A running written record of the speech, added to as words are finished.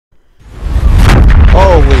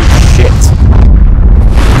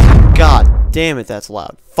damn it, that's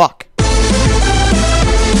loud. Fuck.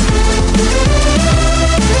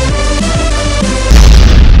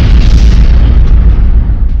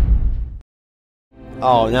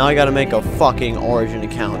 Oh, now I gotta make a fucking Origin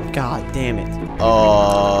account. God damn it.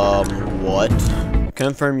 What?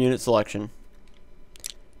 Confirm unit selection.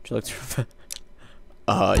 Would you like to...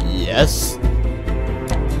 yes.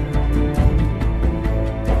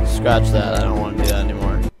 Scratch that. I don't want to do that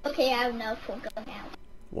anymore. Okay, I have no phone going out.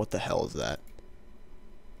 What the hell is that?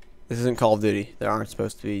 This isn't Call of Duty. There aren't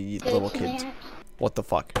supposed to be little kids. What the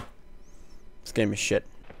fuck? This game is shit.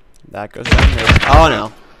 That goes down there. Oh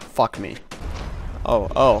no. Fuck me.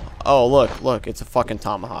 Oh, look, it's a fucking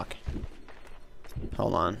tomahawk.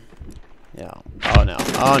 Hold on. Yeah. Oh no,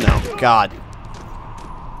 God.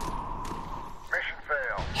 Mission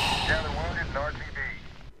failed. Gather wounded in RTB.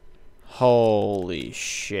 Holy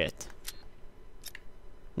shit.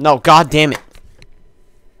 No, god damn it.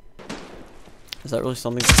 Is that really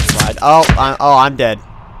something to slide? I'm dead.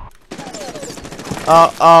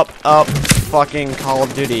 Fucking Call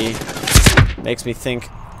of Duty makes me think.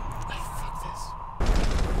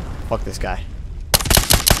 Fuck this guy.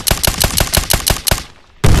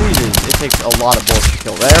 Jesus, it takes a lot of bullets to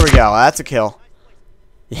kill. There we go. That's a kill.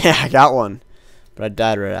 Yeah, I got one. But I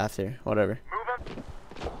died right after. Whatever.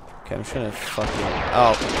 Okay, I'm just gonna fucking...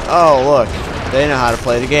 Oh, look. They know how to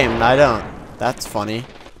play the game, and I don't. That's funny.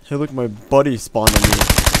 Hey, look, my buddy spawned on me.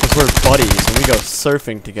 Because we're buddies, and we go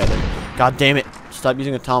surfing together. God damn it. Stop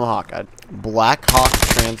using a tomahawk. Black Hawk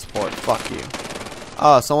Transport. Fuck you.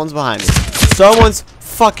 Oh, someone's behind me. Someone's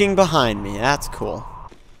fucking behind me. That's cool.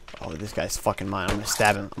 Oh, this guy's fucking mine. I'm gonna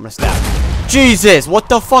stab him. Jesus, what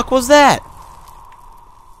the fuck was that?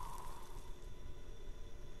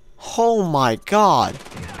 Oh my god.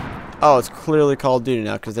 Oh, it's clearly Call of Duty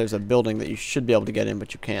now because there's a building that you should be able to get in,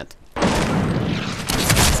 but you can't.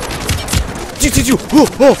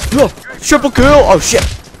 Triple kill! Oh shit!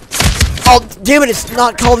 Oh damn it! It's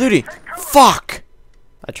not Call of Duty. Fuck!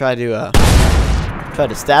 I tried to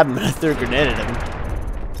stab him and I threw a grenade at him.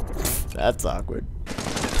 That's awkward.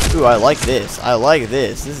 Ooh, I like this.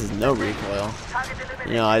 This is no recoil.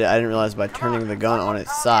 You know, I didn't realize by turning the gun on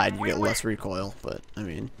its side you get less recoil, but I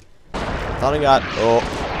mean, I thought I got.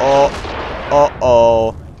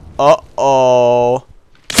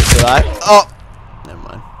 Did I? Oh, never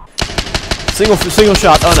mind. Single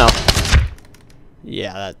shot. Oh no.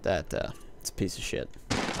 Yeah, it's a piece of shit.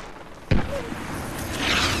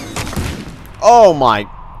 Oh my.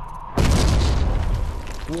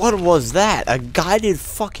 What was that? A guided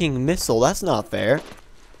fucking missile. That's not fair.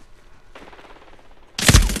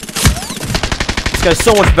 This guy's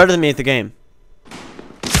so much better than me at the game.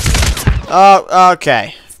 Oh,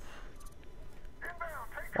 okay.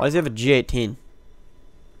 Why does he have a G18?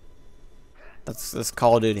 That's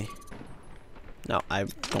Call of Duty. No, I'm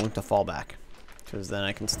going to fall back. Because then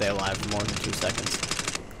I can stay alive for more than 2 seconds.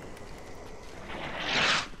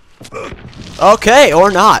 Okay,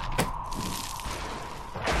 or not.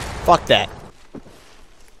 Fuck that.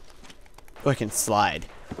 Oh, I can slide.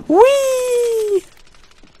 Whee!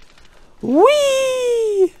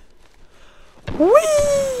 Whee!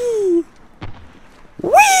 Whee!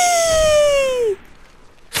 Whee!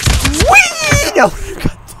 Whee! No!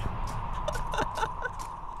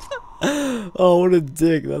 Oh, what a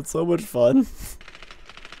dick. That's so much fun.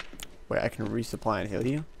 Wait, I can resupply and heal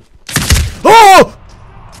you? Oh!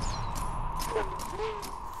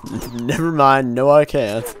 Never mind. No, I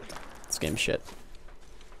can't. This game's shit.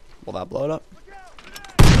 Will that blow it up?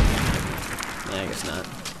 Nah, I guess not.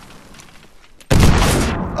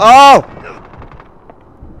 Oh!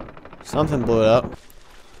 Something blew it up.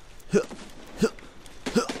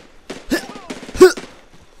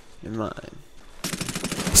 Never mind.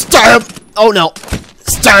 Stab! Oh no!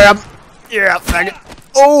 Stab! Yeah, faggot!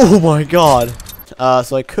 Oh my god!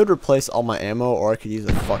 So I could replace all my ammo, or I could use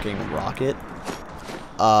a fucking rocket.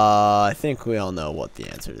 I think we all know what the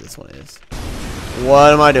answer to this one is.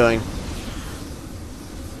 What am I doing?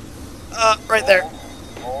 Right there.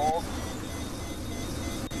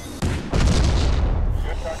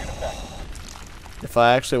 If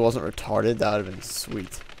I actually wasn't retarded, that would have been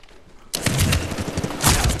sweet.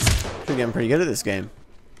 I'm getting pretty good at this game.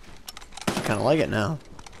 I kind of like it now.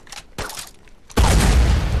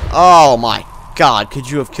 Oh my god, could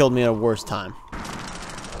you have killed me at a worse time?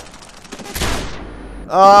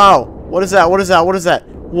 Oh! What is that? What is that? What is that?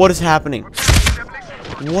 What is happening?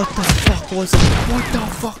 What the fuck was it? What the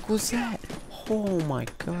fuck was that? Oh my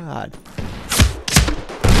god.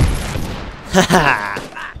 Haha!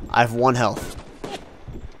 I have 1 health.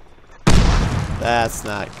 That's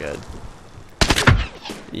not good.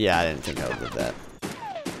 Yeah, I didn't think I would do that.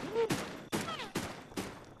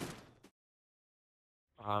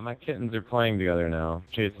 My kittens are playing together now,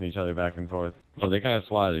 chasing each other back and forth. Well, they kind of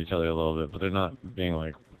swat at each other a little bit, but they're not being,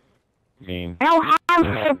 like, mean. I don't have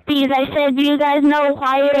herpes. I said, do you guys know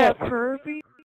why you're a pervy?